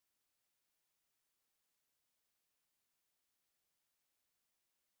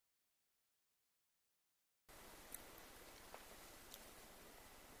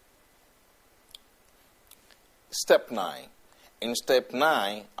step 9. In step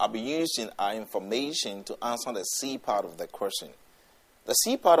 9, I'll be using our information to answer the C part of the question. The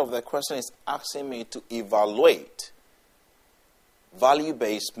C part of the question is asking me to evaluate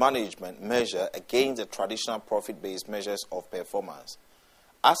value-based management measure against the traditional profit-based measures of performance.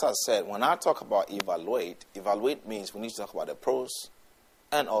 As I said, when I talk about evaluate means we need to talk about the pros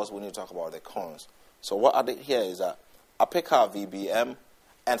and also we need to talk about the cons. So what I did here is that I pick out VBM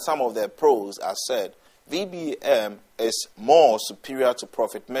and some of the pros. I said VBM is more superior to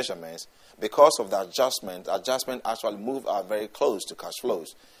profit measurements because of the adjustment. Adjustment actually move are very close to cash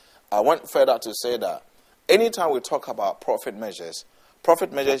flows. I went further to say that anytime we talk about profit measures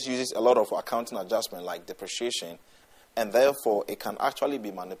uses a lot of accounting adjustment like depreciation, and therefore it can actually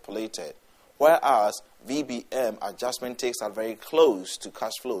be manipulated. Whereas VBM adjustment takes are very close to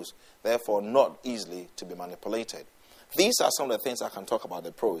cash flows, therefore not easily to be manipulated. These are some of the things I can talk about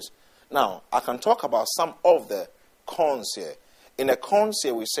the pros. Now, I can talk about some of the cons here. In the cons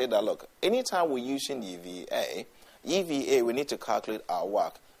here, we say that, look, anytime we're using EVA, we need to calculate our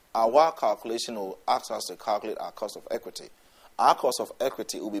work. Our work calculation will ask us to calculate our cost of equity. Our cost of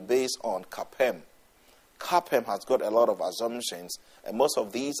equity will be based on CAPM. CAPM has got a lot of assumptions, and most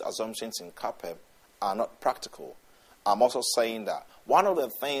of these assumptions in CAPM are not practical. I'm also saying that one of the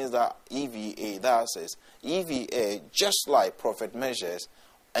things that EVA does is EVA, just like profit measures,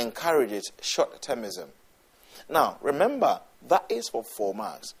 encourages short-termism. Now, remember, that is for 4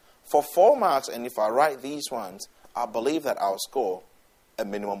 marks. For 4 marks, and if I write these ones, I believe that I'll score a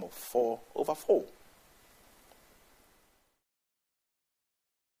minimum of 4/4.